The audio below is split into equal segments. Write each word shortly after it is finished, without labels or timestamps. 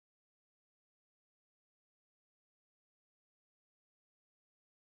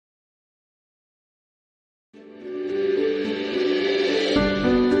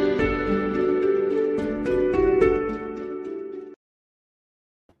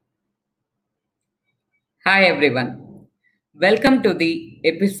Hi everyone. Welcome to the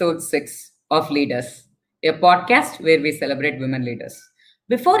episode 6 of Leaders, a podcast where we celebrate women leaders.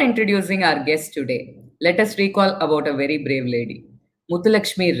 Before introducing our guest today, let us recall about a very brave lady,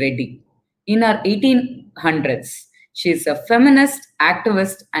 Muthulakshmi Reddy. In her 1800s, she is a feminist,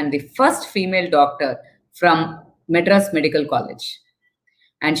 activist, and the first female doctor from Madras Medical College.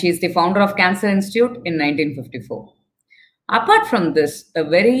 And she is the founder of Cancer Institute in 1954. Apart from this, a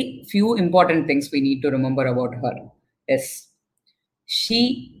very few important things we need to remember about her is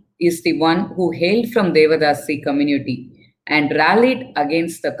she is the one who hailed from Devadasi community and rallied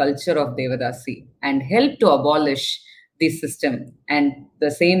against the culture of Devadasi and helped to abolish the system. And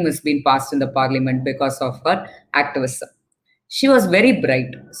the same has been passed in the parliament because of her activism. She was very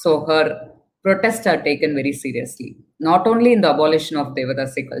bright, so her protests are taken very seriously. Not only in the abolition of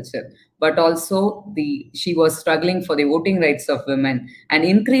Devadasi culture, but also she was struggling for the voting rights of women and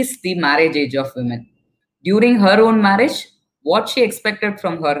increased the marriage age of women. During her own marriage, what she expected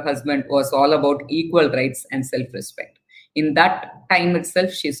from her husband was all about equal rights and self-respect. In that time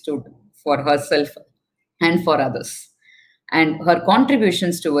itself, she stood for herself and for others, and her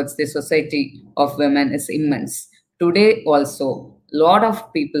contributions towards the society of women is immense. Today also, lot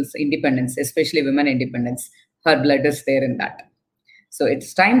of people's independence, especially women independence, her blood is there in that. So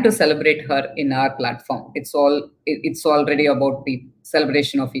it's time to celebrate her in our platform. It's already about the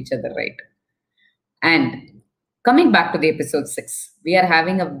celebration of each other, right? And coming back to the episode 6, we are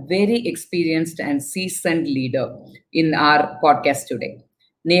having a very experienced and seasoned leader in our podcast today.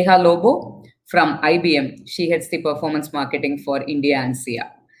 Neha Lobo from IBM. She heads the performance marketing for India and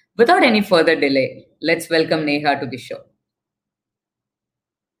SIA. Without any further delay, let's welcome Neha to the show.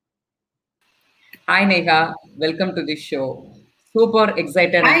 Hi, Neha. Welcome to the show. Super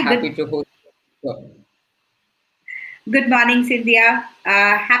excited and Hi, happy to host you. good morning, Cynthia.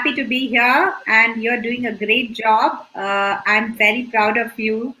 Happy to be here, and you're doing a great job. I'm very proud of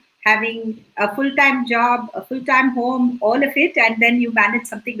you having a full-time job, a full-time home, all of it, and then you manage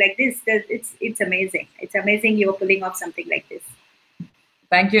something like this. It's amazing. It's amazing you're pulling off something like this.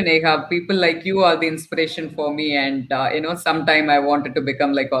 Thank you, Neha. People like you are the inspiration for me, and sometime I wanted to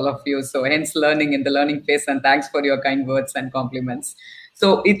become like all of you. So, hence, learning in the learning phase, and thanks for your kind words and compliments.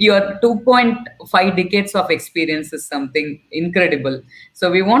 So, your 2.5 decades of experience is something incredible. So,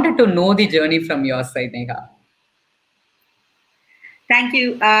 we wanted to know the journey from your side, Neha. Thank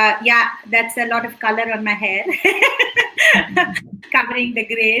you. Yeah, that's a lot of color on my hair, covering the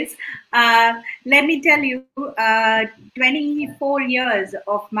grays. Let me tell you, 24 years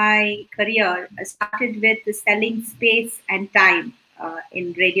of my career started with selling space and time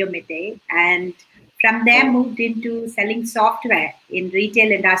in Radio Midday, and from there Oh, moved into selling software in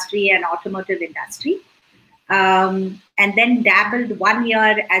retail industry and automotive industry. And then dabbled 1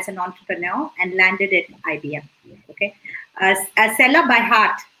 year as an entrepreneur and landed at IBM. Okay, a seller by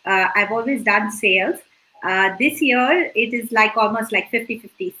heart. I've always done sales. This year, it is like almost like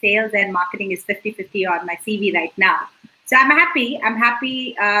 50-50. Sales and marketing is 50-50 on my CV right now. So I'm happy. I'm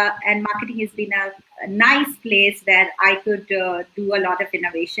happy, and marketing has been a nice place where I could do a lot of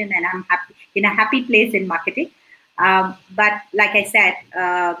innovation, and I'm happy in a happy place in marketing. But like I said,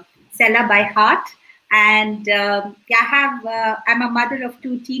 seller by heart, and I'm a mother of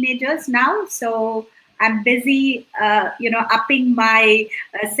two teenagers now, so I'm busy, upping my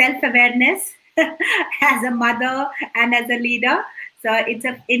self-awareness as a mother and as a leader. So it's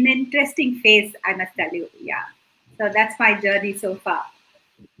an interesting phase, I must tell you. Yeah. So that's my journey so far.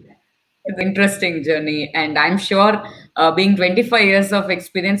 it's an interesting journey, and I'm sure, being 25 years of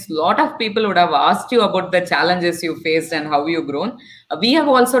experience, a lot of people would have asked you about the challenges you faced and how you grown. We have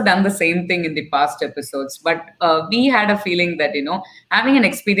also done the same thing in the past episodes, but we had a feeling that having an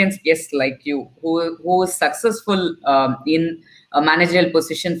experienced guest like you, who is successful in a managerial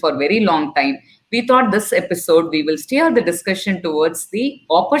position for very long time, we thought this episode we will steer the discussion towards the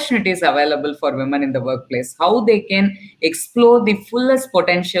opportunities available for women in the workplace, how they can explore the fullest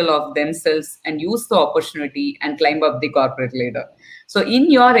potential of themselves and use the opportunity and climb up the corporate ladder. So, in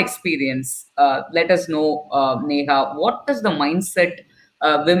your experience, let us know, Neha, what is the mindset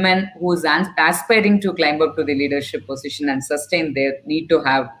women who's aspiring to climb up to the leadership position and sustain their need to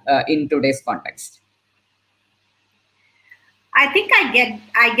have in today's context? I think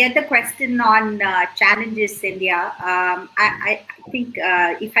I get the question on challenges, India. I think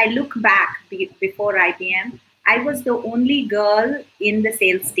if I look back before IBM, I was the only girl in the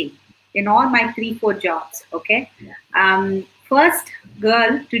sales team in all my 3-4 jobs. Okay, first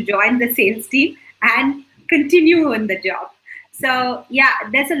girl to join the sales team and continue in the job. So yeah,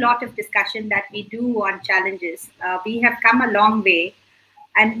 there's a lot of discussion that we do on challenges. We have come a long way.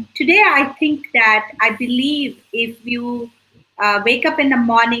 And today, I think that I believe if you wake up in the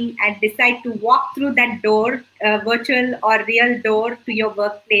morning and decide to walk through that door, virtual or real door to your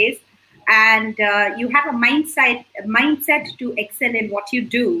workplace, and you have a mindset to excel in what you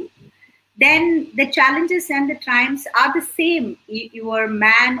do, then the challenges and the triumphs are the same. You are a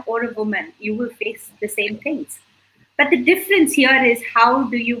man or a woman, you will face the same things. But the difference here is, how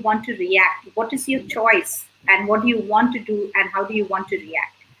do you want to react? What is your choice? And what do you want to do? And how do you want to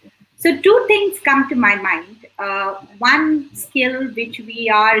react? So, two things come to my mind. One skill which we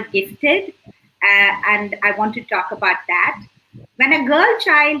are gifted, and I want to talk about that. When a girl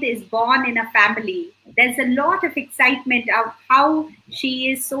child is born in a family, there's a lot of excitement of how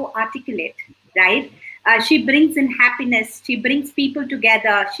she is so articulate, right? She brings in happiness, she brings people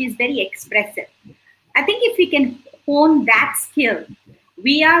together, she's very expressive. I think if we can hone that skill,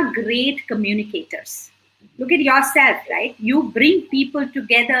 we are great communicators. Look at yourself, right? You bring people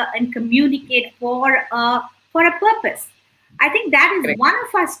together and communicate for a purpose. I think that is Correct. one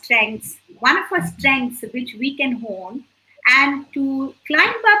of our strengths which we can hone. And to climb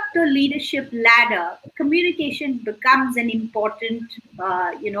up the leadership ladder, communication becomes an important,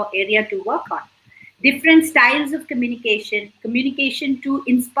 area to work on. Different styles of communication to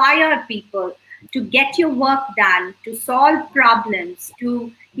inspire people, to get your work done, to solve problems,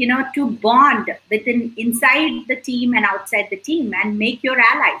 to bond within inside the team and outside the team, and make your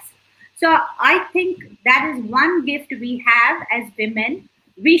allies. So I think that is one gift we have as women.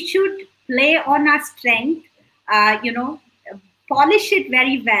 We should play on our strength, uh, you know, polish it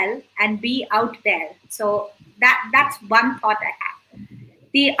very well, and be out there. So that's one thought I have.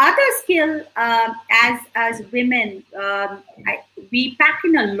 The other skill, as women, we pack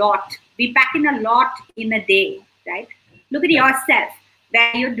in a lot. We pack in a lot in a day, right? Look at yourself,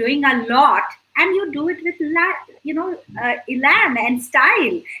 where you're doing a lot, and you do it with elan and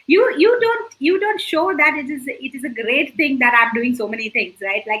style. You don't show that it is a great thing that I'm doing so many things,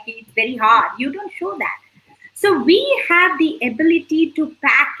 right? Like, it's very hard. You don't show that. So we have the ability to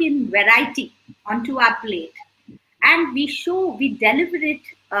pack in variety onto our plate, and we deliver it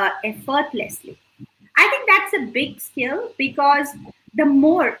effortlessly. I think that's a big skill, because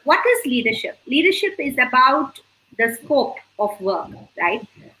what is leadership? Leadership is about the scope of work, right?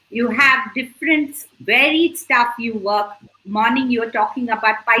 You have different varied stuff you work. Morning, you're talking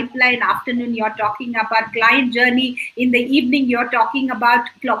about pipeline. Afternoon, you're talking about client journey. In the evening, you're talking about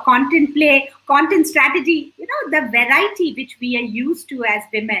content play, content strategy. The variety which we are used to as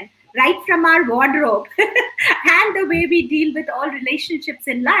women, right from our wardrobe and the way we deal with all relationships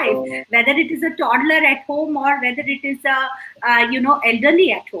in life, whether it is a toddler at home or whether it is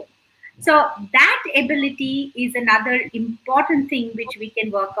elderly at home. So that ability is another important thing which we can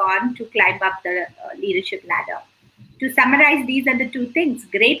work on to climb up the leadership ladder. To summarize, these are the two things: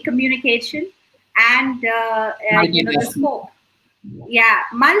 great communication and the Multitasking. scope. Yeah,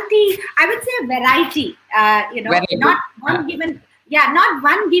 I would say variety. Very good. Not one given. Yeah, not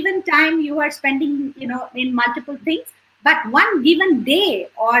one given time you are spending, in multiple things, but one given day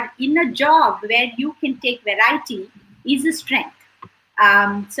or in a job where you can take variety is a strength.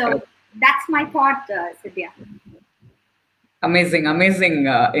 So that's my thought, Sidhya. Amazing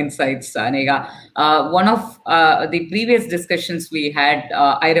insights, Nega. One of the previous discussions we had,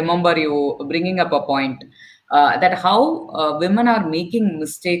 I remember you bringing up a point that how women are making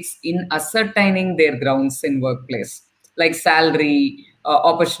mistakes in ascertaining their grounds in workplace, like salary,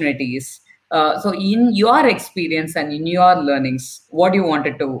 opportunities. So, in your experience and in your learnings, what do you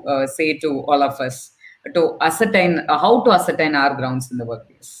wanted to say to all of us to ascertain how to ascertain our grounds in the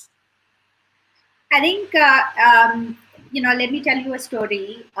workplace? I think, let me tell you a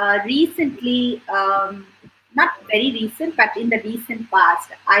story. Recently, not very recent, but in the recent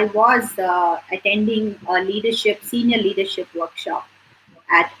past, I was attending a senior leadership workshop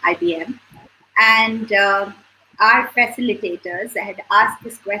at IBM. And our facilitators had asked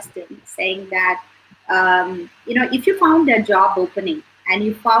this question, saying that, if you found a job opening and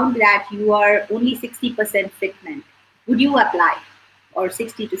you found that you are only 60% fitment, would you apply? Or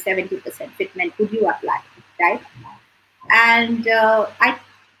 60 to 70% fitment, would you apply? Right? And I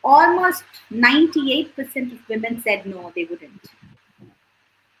almost 98% of women said no, they wouldn't.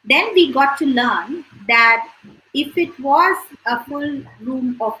 Then we got to learn that if it was a full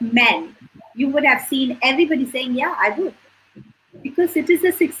room of men, you would have seen everybody saying, yeah, I would, because it is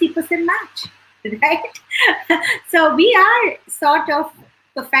a 60% match, right? So we are sort of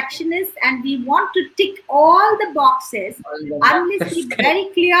perfectionists, and we want to tick all the boxes unless we're very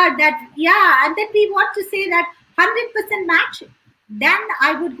clear that, yeah, and then we want to say that 100% match, then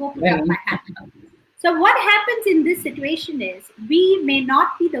I would go put up my hand. So what happens in this situation is we may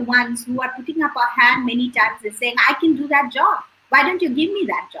not be the ones who are putting up our hand many times and saying, I can do that job. Why don't you give me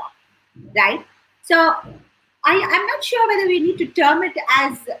that job? Right? So I'm not sure whether we need to term it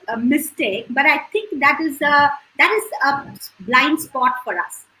as a mistake, but I think that is a blind spot for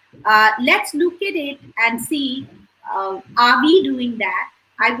us. Let's look at it and see, are we doing that?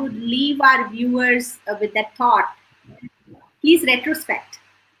 I would leave our viewers with that thought. Please retrospect.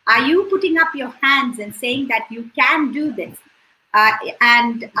 Are you putting up your hands and saying that you can do this?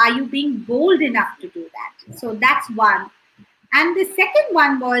 And are you being bold enough to do that? So that's one. And the second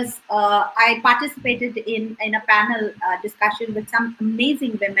one was I participated in a panel discussion with some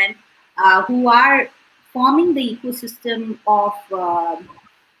amazing women who are forming the ecosystem of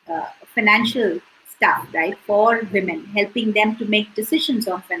financial stuff, right, for women, helping them to make decisions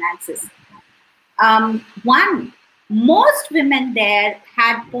on finances. Most women there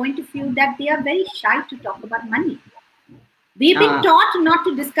had point of view that they are very shy to talk about money. We've been taught not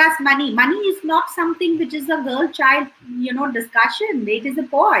to discuss money. Money is not something which is a girl child, discussion. It is a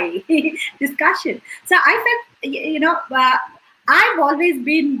boy discussion. So I felt, I've always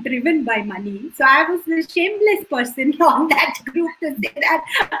been driven by money. So I was the shameless person on that group to say that,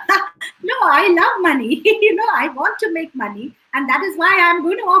 no, I love money. I want to make money. And that is why I'm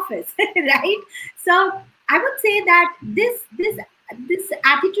going to office, right? So I would say that this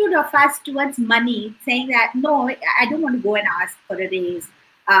attitude of us towards money, saying that, no, I don't want to go and ask for a raise.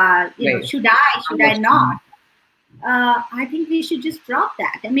 Right. Should I not? I think we should just drop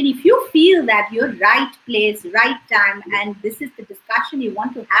that. I mean, if you feel that you're right place, right time, and this is the discussion you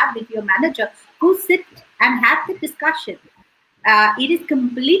want to have with your manager, go sit and have the discussion. It is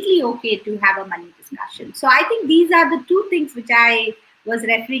completely okay to have a money discussion. So I think these are the two things which I was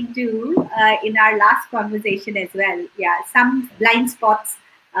referring to in our last conversation as well. Yeah, some blind spots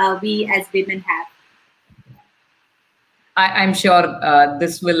we as women have. I'm sure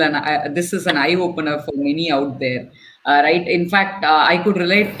this is an eye opener for many out there, right? In fact, I could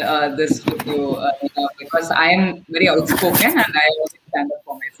relate this with you because I am very outspoken and I always stand up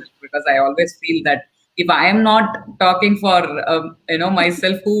for myself, because I always feel that if I am not talking for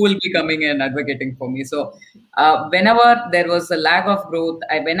myself, who will be coming and advocating for me? So whenever there was a lack of growth,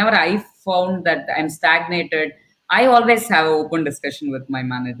 whenever I found that I'm stagnated, I always have an open discussion with my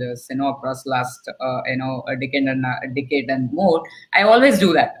managers, across last, a decade and more. I always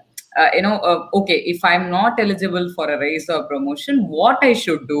do that. Okay, if I'm not eligible for a raise or promotion, what I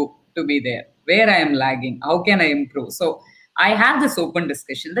should do to be there, where I am lagging, how can I improve? So I have this open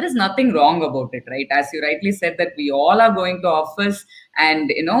discussion. There is nothing wrong about it, right? As you rightly said, that we all are going to office,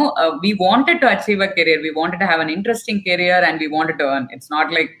 and we wanted to achieve a career, we wanted to have an interesting career, and we wanted to earn. It's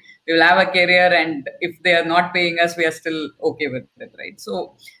not like we will have a career and if they are not paying us, we are still okay with it, right?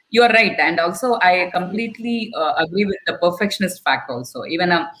 So you are right. And also I completely agree with the perfectionist fact also.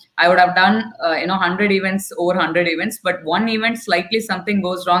 Even I would have done 100 events, over 100 events, but one event slightly something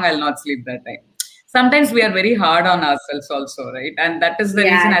goes wrong, I'll not sleep that time. Sometimes we are very hard on ourselves also, right? And that is the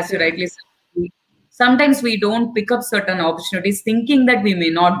reason, as you rightly said, sometimes we don't pick up certain opportunities thinking that we may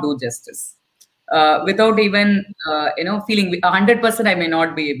not do justice. Without even feeling 100% I may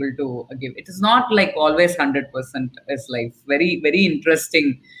not be able to give. It is not like always 100% is life. Very, very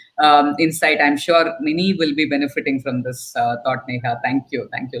interesting insight. I'm sure many will be benefiting from this thought, Neha. Thank you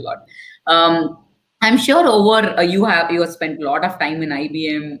a lot. I'm sure over you have spent a lot of time in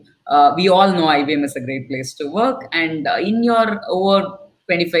IBM. We all know IBM is a great place to work, and in your over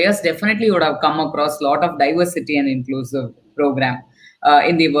 25 years, definitely would have come across a lot of diversity and inclusive program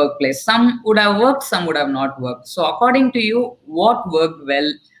in the workplace. Some would have worked, some would have not worked. So according to you, what worked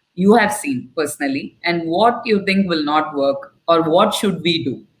well you have seen personally, and what you think will not work, or what should we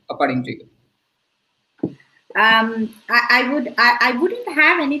do according to you? I wouldn't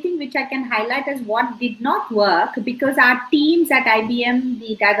have anything which I can highlight as what did not work, because our teams at IBM,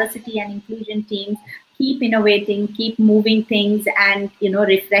 the diversity and inclusion teams, keep innovating, keep moving things, and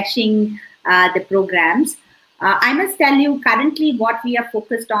refreshing the programs. I must tell you, currently what we are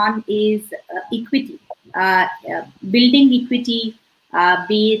focused on is equity, building equity,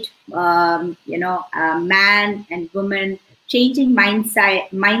 be it man and woman, changing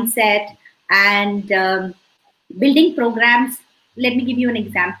mindset, and building programs. Let me give you an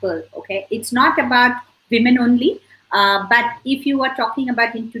example. Okay, it's not about women only, but if you are talking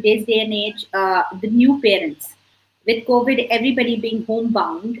about in today's day and age, the new parents. With COVID, everybody being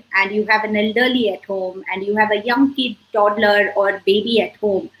homebound, and you have an elderly at home, and you have a young kid, toddler, or baby at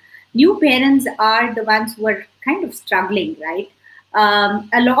home. New parents are the ones who are kind of struggling, right?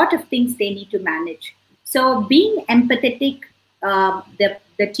 A lot of things they need to manage. So being empathetic, the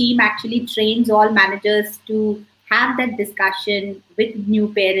the team actually trains all managers to have that discussion with new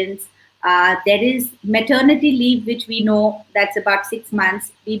parents. There is maternity leave, which we know that's about 6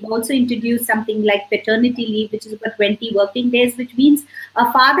 months. We've also introduced something like paternity leave, which is about 20 working days, which means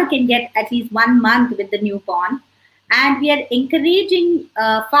a father can get at least 1 month with the newborn. And we are encouraging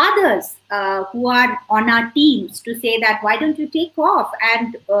fathers who are on our teams to say that why don't you take off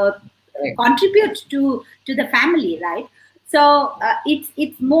and Right. contribute to the family, right? So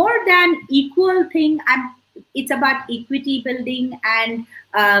it's more than equal thing. It's about equity building and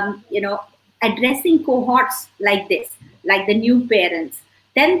addressing cohorts like this, like the new parents.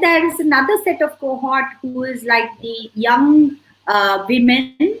 Then there is another set of cohort who is like the young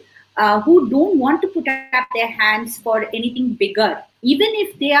women who don't want to put up their hands for anything bigger. Even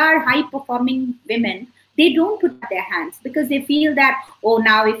if they are high performing women, they don't put up their hands because they feel that, oh,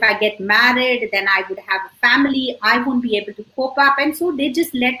 now if I get married, then I would have a family, I won't be able to cope up. And so they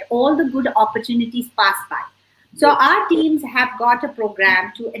just let all the good opportunities pass by. So our teams have got a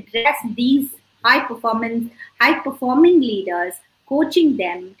program to address these high performing leaders, coaching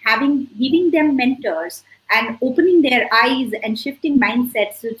them, giving them mentors, and opening their eyes and shifting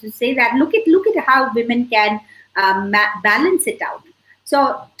mindsets to say that look at how women can balance it out.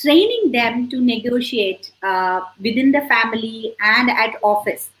 So training them to negotiate within the family and at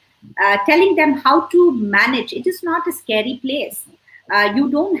office, telling them how to manage. It is not a scary place. You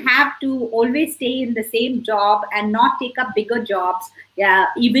don't have to always stay in the same job and not take up bigger jobs,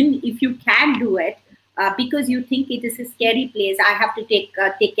 even if you can do it. Because you think it is a scary place. I have to take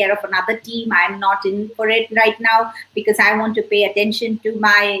care of another team. I'm not in for it right now because I want to pay attention to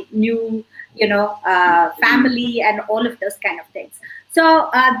my new, family and all of those kind of things. So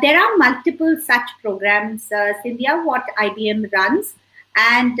there are multiple such programs, Cynthia, what IBM runs,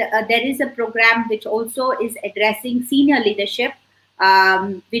 and there is a program which also is addressing senior leadership,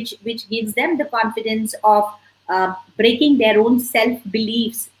 which gives them the confidence of breaking their own self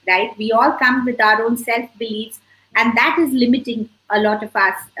beliefs. Right, we all come with our own self beliefs, and that is limiting a lot of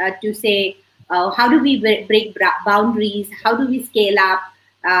us to say, how do we break boundaries? How do we scale up,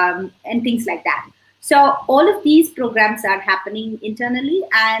 and things like that. So all of these programs are happening internally,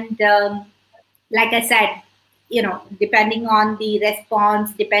 and like I said, depending on the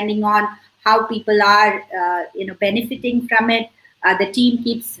response, depending on how people are, benefiting from it, the team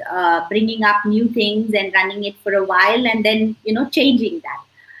keeps bringing up new things and running it for a while, and then changing that.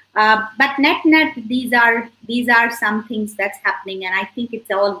 But net, these are some things that's happening, and I think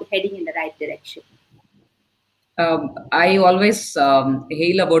it's all heading in the right direction. I always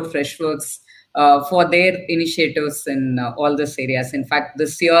hail about Freshworks for their initiatives in all these areas. In fact,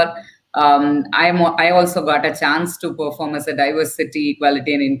 this year I also got a chance to perform as a diversity,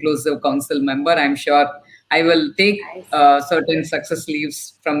 equality, and inclusive council member. I'm sure I will take certain success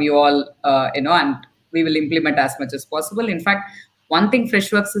leaves from you all, and we will implement as much as possible. In fact, one thing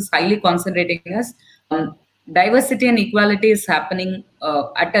Freshworks is highly concentrating is diversity and equality is happening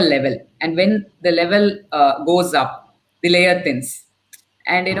at a level, and when the level goes up, the layer thins,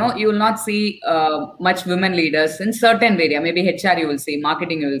 and you will not see much women leaders in certain area. Maybe HR you will see,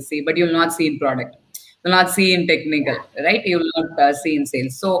 marketing you will see, but you will not see in product, you will not see in technical, right? You will not see in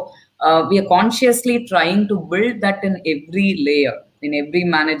sales. So we are consciously trying to build that in every layer, in every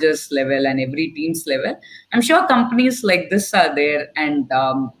manager's level and every team's level. I'm sure companies like this are there, and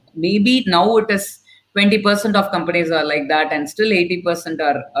maybe now it is 20% of companies are like that, and still 80%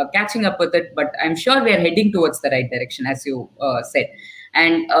 are catching up with it. But I'm sure we are heading towards the right direction, as you said.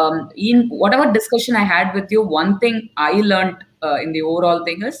 And in whatever discussion I had with you, one thing I learned in the overall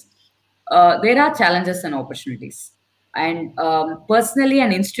thing is there are challenges and opportunities. And personally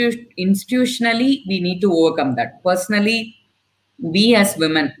and institutionally, we need to overcome that. Personally, we as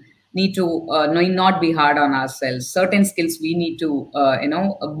women need to need not be hard on ourselves. Certain skills we need to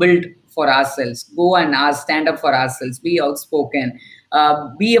build for ourselves. Go and stand up for ourselves. Be outspoken.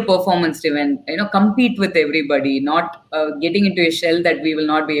 Be a performance driven. Compete with everybody. Not getting into a shell that we will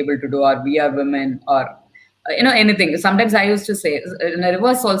not be able to do, or we are women, or anything. Sometimes I used to say in a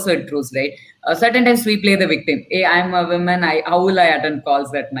reverse also it trues, right? Certain times we play the victim. Hey, I'm a woman, how will I attend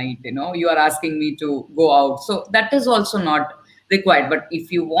calls at night? You are asking me to go out. So that is also not required. But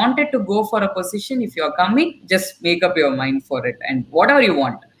if you wanted to go for a position, if you're coming, just make up your mind for it, and whatever you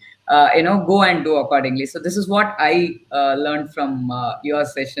want, go and do accordingly. So this is what I learned from your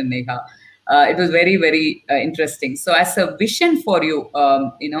session, Neha. It was very, very interesting. So as a vision for you,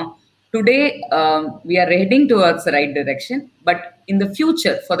 today we are heading towards the right direction, but in the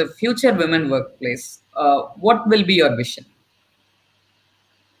future, for the future women workplace, what will be your vision?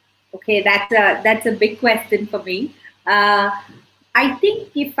 Okay, that's a big question for me. I think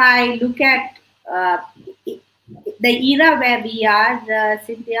if I look at the era where we are,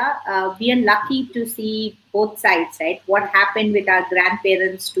 Cynthia, we are lucky to see both sides, right? What happened with our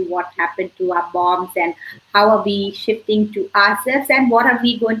grandparents to what happened to our moms, and how are we shifting to ourselves, and what are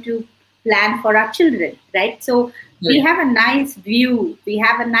we going to plan for our children, right? So we Right. have a nice view. We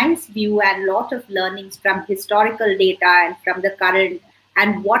have a nice view and a lot of learnings from historical data and from the current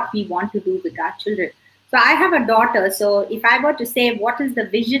and what we want to do with our children. So I have a daughter. So if I were to say what is the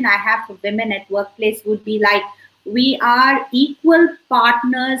vision I have for women at workplace, would be like we are equal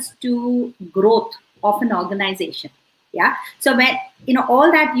partners to growth of an organization. Yeah. So when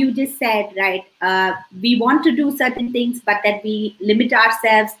all that you just said, right? We want to do certain things, but that we limit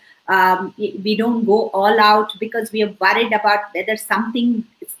ourselves. We don't go all out because we are worried about whether something,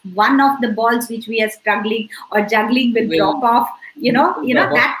 one of the balls which we are struggling or juggling will Will drop off. drop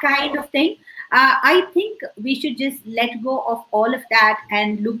off. That kind of thing. I think we should just let go of all of that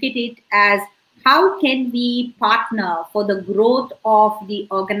and look at it as how can we partner for the growth of the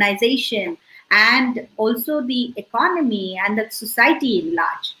organization and also the economy and the society in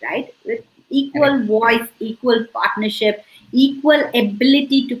large, right? With equal Correct. voice, equal partnership, equal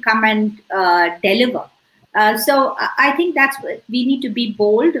ability to come and deliver. So I think that's what we need to be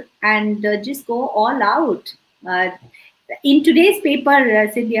bold and just go all out. In today's paper,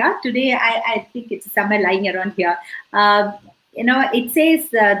 Cynthia, today I think it's somewhere lying around here. It says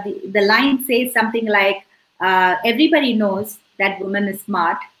the line says something like, everybody knows that woman is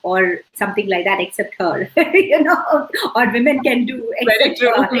smart or something like that except her, or women can do Very except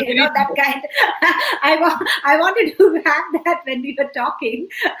true. her, Very that true. kind. I wanted to have that when we were talking.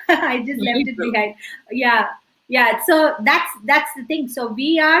 I just left Very it true. behind. Yeah, yeah. So that's the thing. So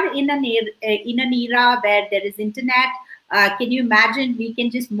we are in an era where there is internet. Can you imagine? We can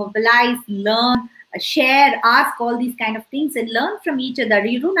just mobilize, learn, share, ask all these kind of things, and learn from each other.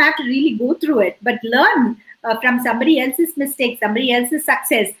 You don't have to really go through it, but learn from somebody else's mistake, somebody else's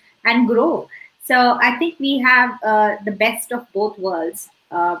success, and grow. So I think we have the best of both worlds.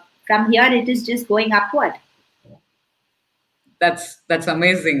 From here, it is just going upward. That's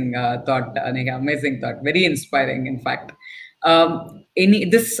amazing thought, Anika. Amazing thought. Very inspiring, in fact. Any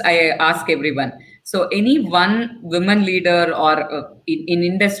this I ask everyone. So, any one women leader or in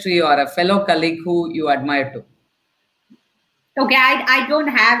industry or a fellow colleague who you admire to? Okay, I don't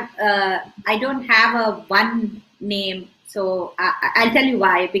have a one name, so I'll tell you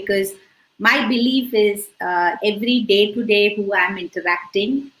why. Because my belief is every day to day who I'm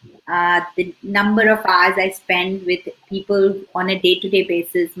interacting, the number of hours I spend with people on a day to day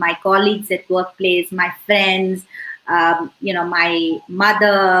basis, my colleagues at workplace, my friends, my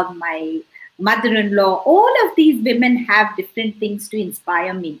mother, my mother-in-law, all of these women have different things to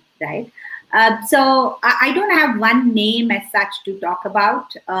inspire me, right? So I don't have one name as such to talk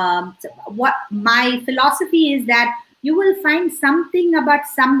about. So what my philosophy is that you will find something about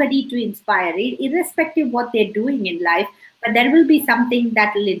somebody to inspire, irrespective what they're doing in life. But there will be something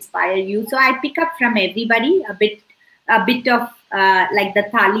that will inspire you. So I pick up from everybody a bit of like the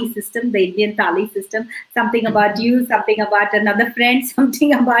thali system, the Indian thali system. Something about you, something about another friend,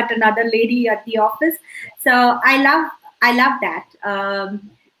 something about another lady at the office. So I love that.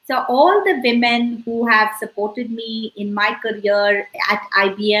 So all the women who have supported me in my career at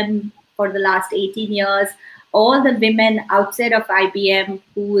IBM for the last 18 years, all the women outside of IBM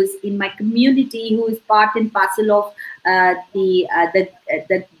who is in my community, who is part and parcel of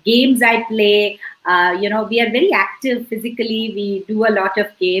the games I play. We are very active physically. We do a lot of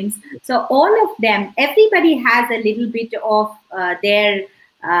games. So all of them, everybody has a little bit of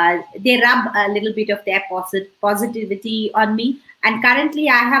they rub a little bit of their positivity on me. And currently,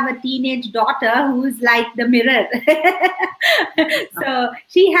 I have a teenage daughter who's like the mirror. So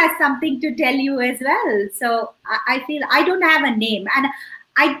she has something to tell you as well. So I feel I don't have a name, and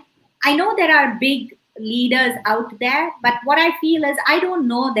I I know there are big leaders out there, but what I feel is I don't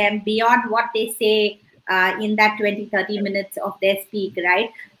know them beyond what they say in that 20-30 minutes of their speak, right?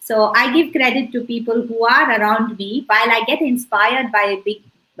 So I give credit to people who are around me while I get inspired by big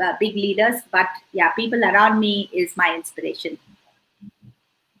leaders. But yeah, people around me is my inspiration.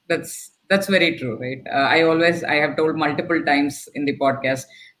 That's very true, right? I have told multiple times in the podcast.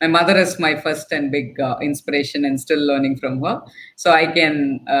 My mother is my first and big inspiration, and still learning from her. So I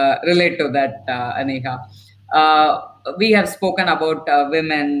can relate to that, Aneha. Uh, we have spoken about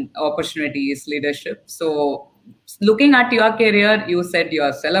women opportunities, leadership. So looking at your career, you said you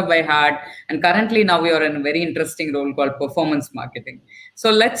are seller by heart, and currently now you are in a very interesting role called performance marketing. So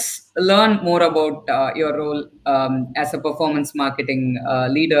let's learn more about your role as a performance marketing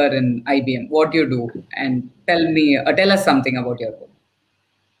leader in IBM. What you do, and tell us something about your role.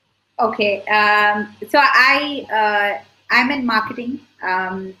 Okay, so I'm in marketing,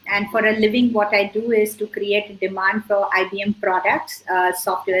 and for a living, what I do is to create demand for IBM products,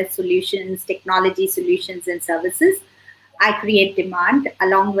 software solutions, technology solutions, and services. I create demand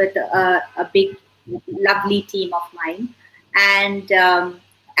along with a big, lovely team of mine, and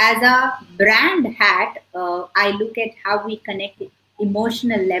as a brand hat, I look at how we connect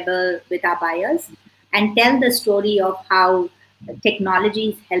emotional level with our buyers and tell the story of how technology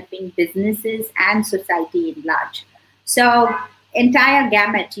is helping businesses and society in large. So entire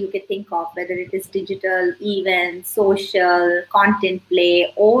gamut you can think of, whether it is digital, events, social, content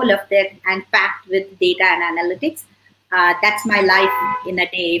play, all of that, and packed with data and analytics. That's my life in a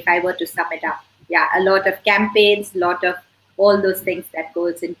day if I were to sum it up. Yeah, a lot of campaigns, a lot of all those things that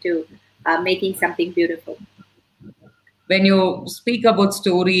goes into making something beautiful. When you speak about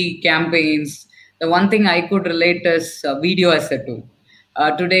story campaigns, the one thing I could relate is video as a tool.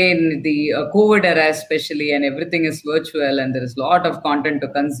 Today, in the COVID era, especially, and everything is virtual, and there is a lot of content to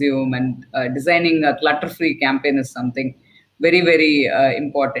consume, and designing a clutter-free campaign is something very, very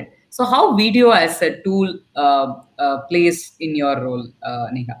important. So, how video as a tool plays in your role,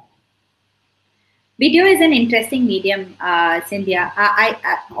 Neha? Video is an interesting medium, Cynthia.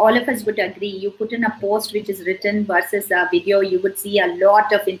 All of us would agree. You put in a post which is written versus a video, you would see a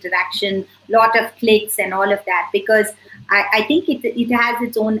lot of interaction, lot of clicks, and all of that, because I think it has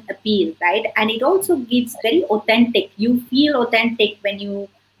its own appeal, right? And it also gives very authentic. You feel authentic when you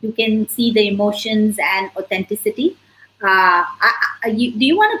can see the emotions and authenticity. Do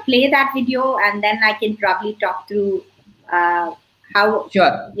you want to play that video, and then I can probably talk through how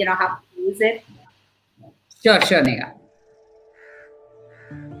Sure. how to use it. Sure, Neha.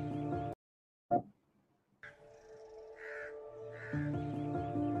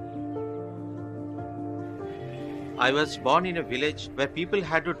 I was born in a village where people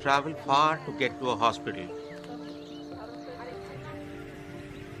had to travel far to get to a hospital.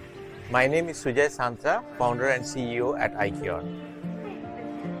 My name is Sujay Santra, founder and CEO at iCure.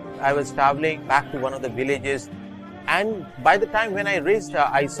 I was traveling back to one of the villages, and by the time when I reached,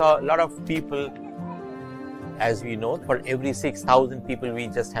 I saw a lot of people. As we know, for every 6,000 people, we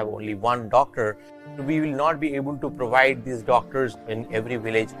just have only one doctor. We will not be able to provide these doctors in every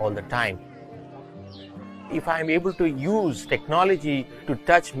village all the time. If I am able to use technology to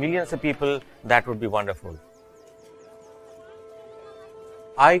touch millions of people, that would be wonderful.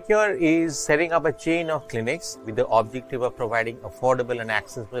 iCure is setting up a chain of clinics with the objective of providing affordable and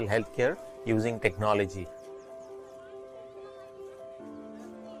accessible healthcare using technology.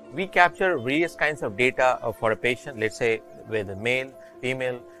 We capture various kinds of data for a patient, let's say whether male,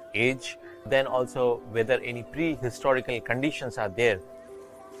 female, age, then also whether any prehistorical conditions are there.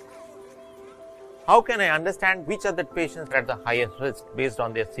 How can I understand which are the patients at the highest risk based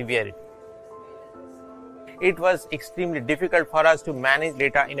on their severity? It was extremely difficult for us to manage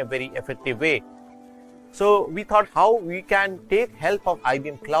data in a very effective way. So we thought how we can take help of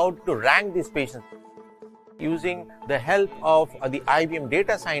IBM Cloud to rank these patients. Using the help of the IBM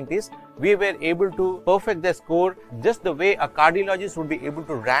data scientists, we were able to perfect the score just the way a cardiologist would be able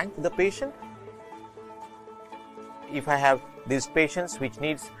to rank the patient. If I have these patients which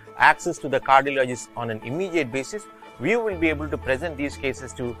needs access to the cardiologist on an immediate basis, we will be able to present these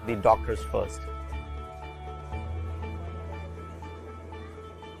cases to the doctors first.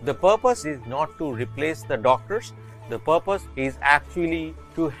 The purpose is not to replace the doctors. The purpose is actually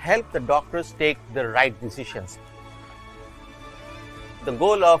to help the doctors take the right decisions. The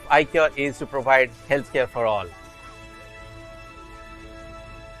goal of iCure is to provide healthcare for all.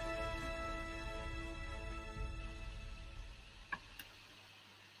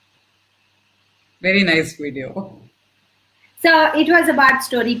 Very nice video. So it was about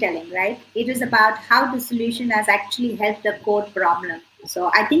storytelling, right? It was about how the solution has actually helped the core problem.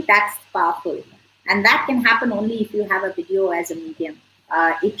 So I think that's powerful. And that can happen only if you have a video as a medium.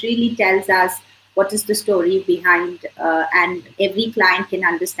 It really tells us what is the story behind, and every client can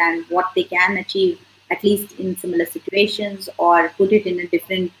understand what they can achieve, at least in similar situations, or put it in a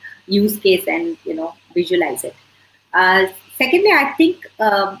different use case and visualize it. Secondly, I think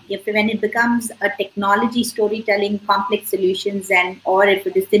when it becomes a technology storytelling, complex solutions, or if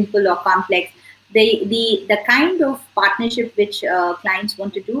it is simple or complex, the kind of partnership which clients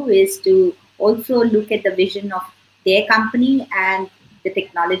want to do is to also look at the vision of their company and the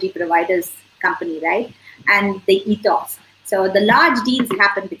technology provider's company, right? and the ethos. So the large deals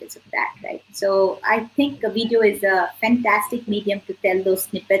happen because of that, right? So I think a video is a fantastic medium to tell those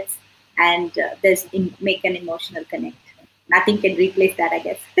snippets and make an emotional connect. Nothing can replace that, I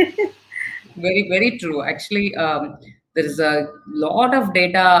guess. Very, very true. Actually, there is a lot of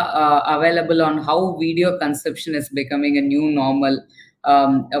data available on how video consumption is becoming a new normal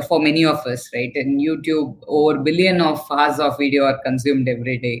for many of us, right? In YouTube, over billion of hours of video are consumed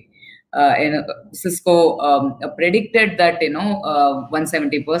every day. And Cisco predicted that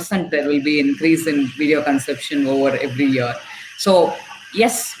 170% there will be increase in video consumption over every year. So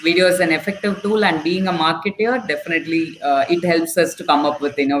yes, video is an effective tool, and being a marketer, definitely it helps us to come up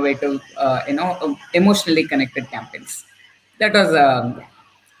with innovative, emotionally connected campaigns. That was a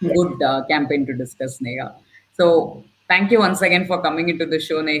good campaign to discuss, Neha. So thank you once again for coming into the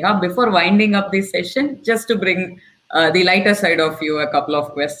show, Neha. Before winding up this session, just to bring the lighter side of you, a couple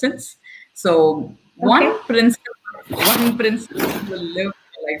of questions. So Okay. one principle you will live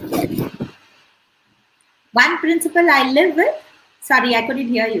your life by. One principle I live with. Sorry, I couldn't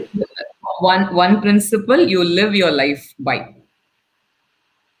hear you. One principle you live your life by.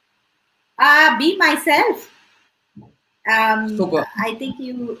 Be myself. Super. I think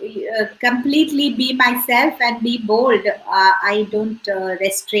you completely be myself and be bold. I don't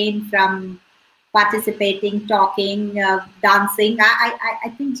restrain from participating, talking, dancing.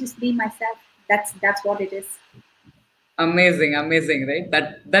 I think just be myself. That's what it is. Amazing, amazing, right?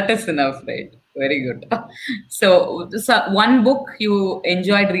 That is enough, right? Very good. So one book you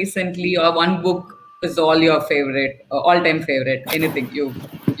enjoyed recently, or one book is all your favorite, all-time favorite, anything you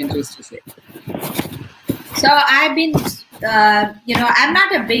can choose to say. So I've been, I'm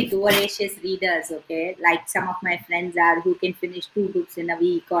not a big voracious reader, okay? Like some of my friends are who can finish 2 books in a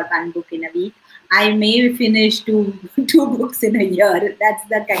week or 1 book in a week. I may finish two books in a year. That's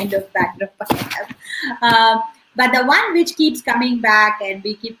the kind of backdrop I have. But the one which keeps coming back and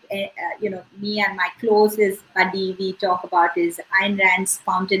we keep, me and my closest buddy, we talk about is Ayn Rand's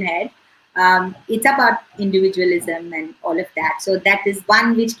Fountainhead. It's about individualism and all of that. So that is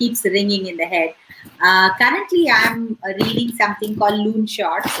one which keeps ringing in the head. Currently, I'm reading something called Loon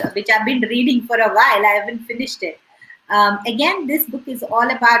Shots, which I've been reading for a while. I haven't finished it. Again, this book is all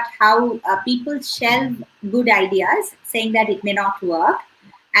about how people shelve good ideas, saying that it may not work,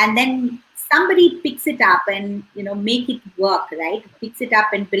 and then somebody picks it up and make it work, right? Picks it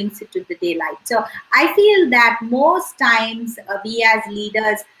up and brings it to the daylight. So I feel that most times we as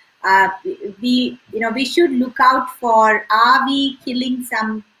leaders, we should look out for, are we killing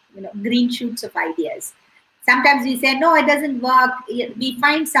some green shoots of ideas? Sometimes we say, no, it doesn't work. We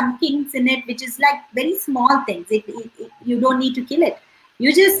find some kinks in it, which is like very small things. You don't need to kill it.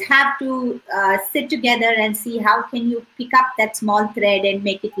 You just have to sit together and see how can you pick up that small thread and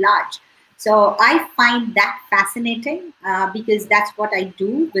make it large. So I find that fascinating because that's what I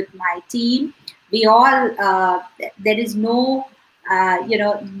do with my team. We all, there is no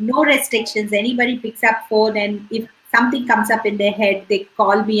restrictions. Anybody picks up phone, and if something comes up in their head, they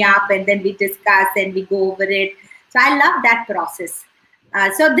call me up and then we discuss and we go over it. So I love that process.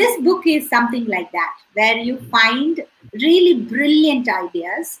 So this book is something like that, where you find really brilliant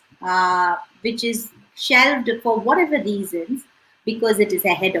ideas, which is shelved for whatever reasons, because it is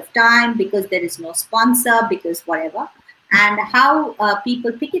ahead of time, because there is no sponsor, because whatever, and how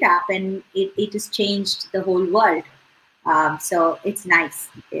people pick it up, and it has changed the whole world. So it's nice.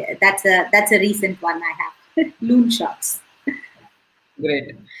 Yeah, that's a recent one I have. Loon Shots.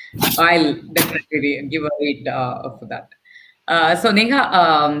 Great. I'll definitely give a read for that. So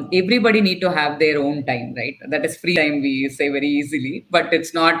Neha, everybody need to have their own time, right? That is free time, we say very easily, but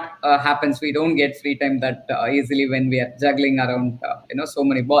it's not happens. We don't get free time that easily when we are juggling around, so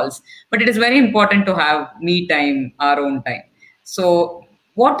many balls. But it is very important to have me time, our own time. So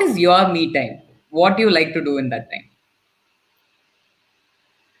what is your me time? What do you like to do in that time?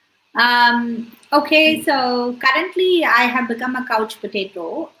 Okay, so currently I have become a couch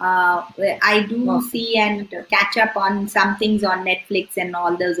potato. I do see and catch up on some things on Netflix and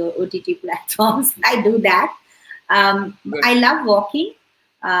all those OTT platforms. I do that. I love walking.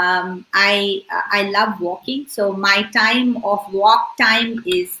 I love walking. So my time of walk time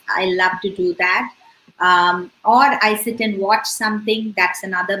is, I love to do that. Or I sit and watch something. That's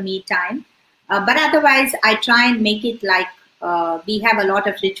another me time. But otherwise, I try and make it like, we have a lot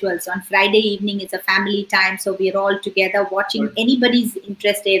of rituals. On Friday evening, it's a family time. So we're all together watching anybody's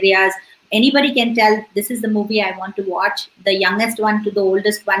interest areas. Anybody can tell, this is the movie I want to watch, the youngest one to the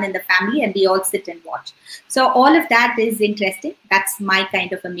oldest one in the family, and we all sit and watch. So all of that is interesting. That's my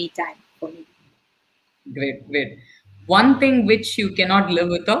kind of a me time for me. Great, great. One thing which you cannot live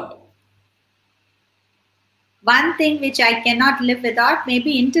without? One thing which I cannot live without,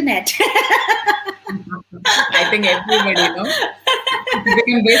 maybe internet. I think everybody knows.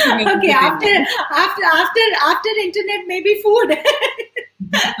 Okay, after internet, maybe food.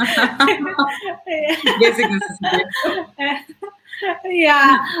 Basic necessity.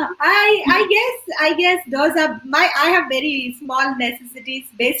 Yeah, I guess those are I have very small necessities,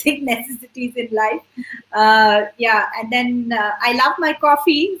 basic necessities in life. Yeah, and then I love my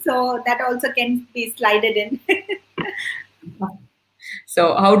coffee, so that also can be slided in.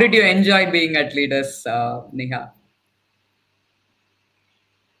 So, how did you enjoy being at Leaders, Neha?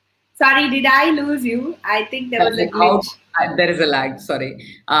 Sorry, did I lose you? I think there was a glitch. There is a lag. Sorry.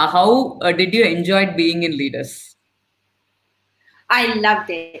 How did you enjoy being in Leaders? I loved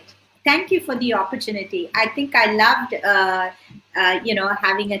it. Thank you for the opportunity. I think I loved,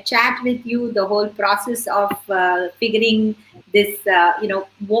 having a chat with you. The whole process of figuring this,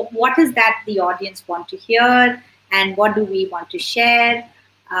 what is that the audience want to hear, and what do we want to share.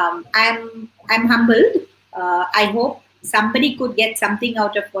 I'm humbled. I hope somebody could get something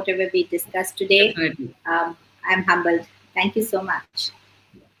out of whatever we discussed today. I'm humbled. Thank you so much.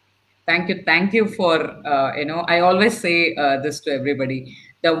 Thank you for I always say this to everybody.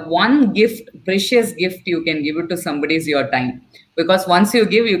 The one gift, precious gift you can give it to somebody is your time, because once you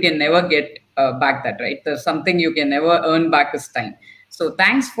give, you can never get back that, right? There's something you can never earn back is time. So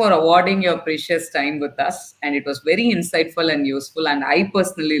thanks for awarding your precious time with us, and it was very insightful and useful, and I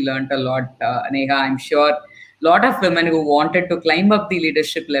personally learned a lot, Neha. I'm sure a lot of women who wanted to climb up the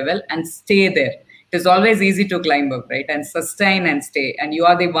leadership level and stay there. It is always easy to climb up, right? And sustain and stay. And you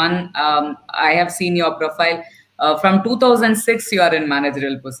are the one, I have seen your profile. From 2006, you are in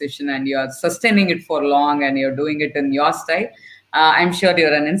managerial position and you are sustaining it for long and you're doing it in your style. I'm sure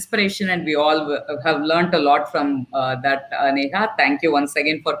you're an inspiration, and we all have learned a lot from that, Neha. Thank you once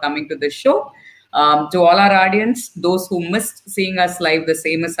again for coming to the show. To all our audience, those who missed seeing us live, the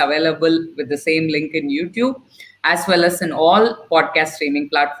same is available with the same link in YouTube, as well as in all podcast streaming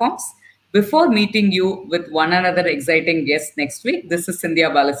platforms. Before meeting you with one another exciting guest next week, this is Cynthia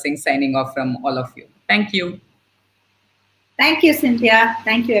Balasingh signing off from all of you. Thank you. Thank you, Cynthia.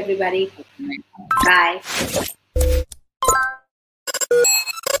 Thank you, everybody. Bye.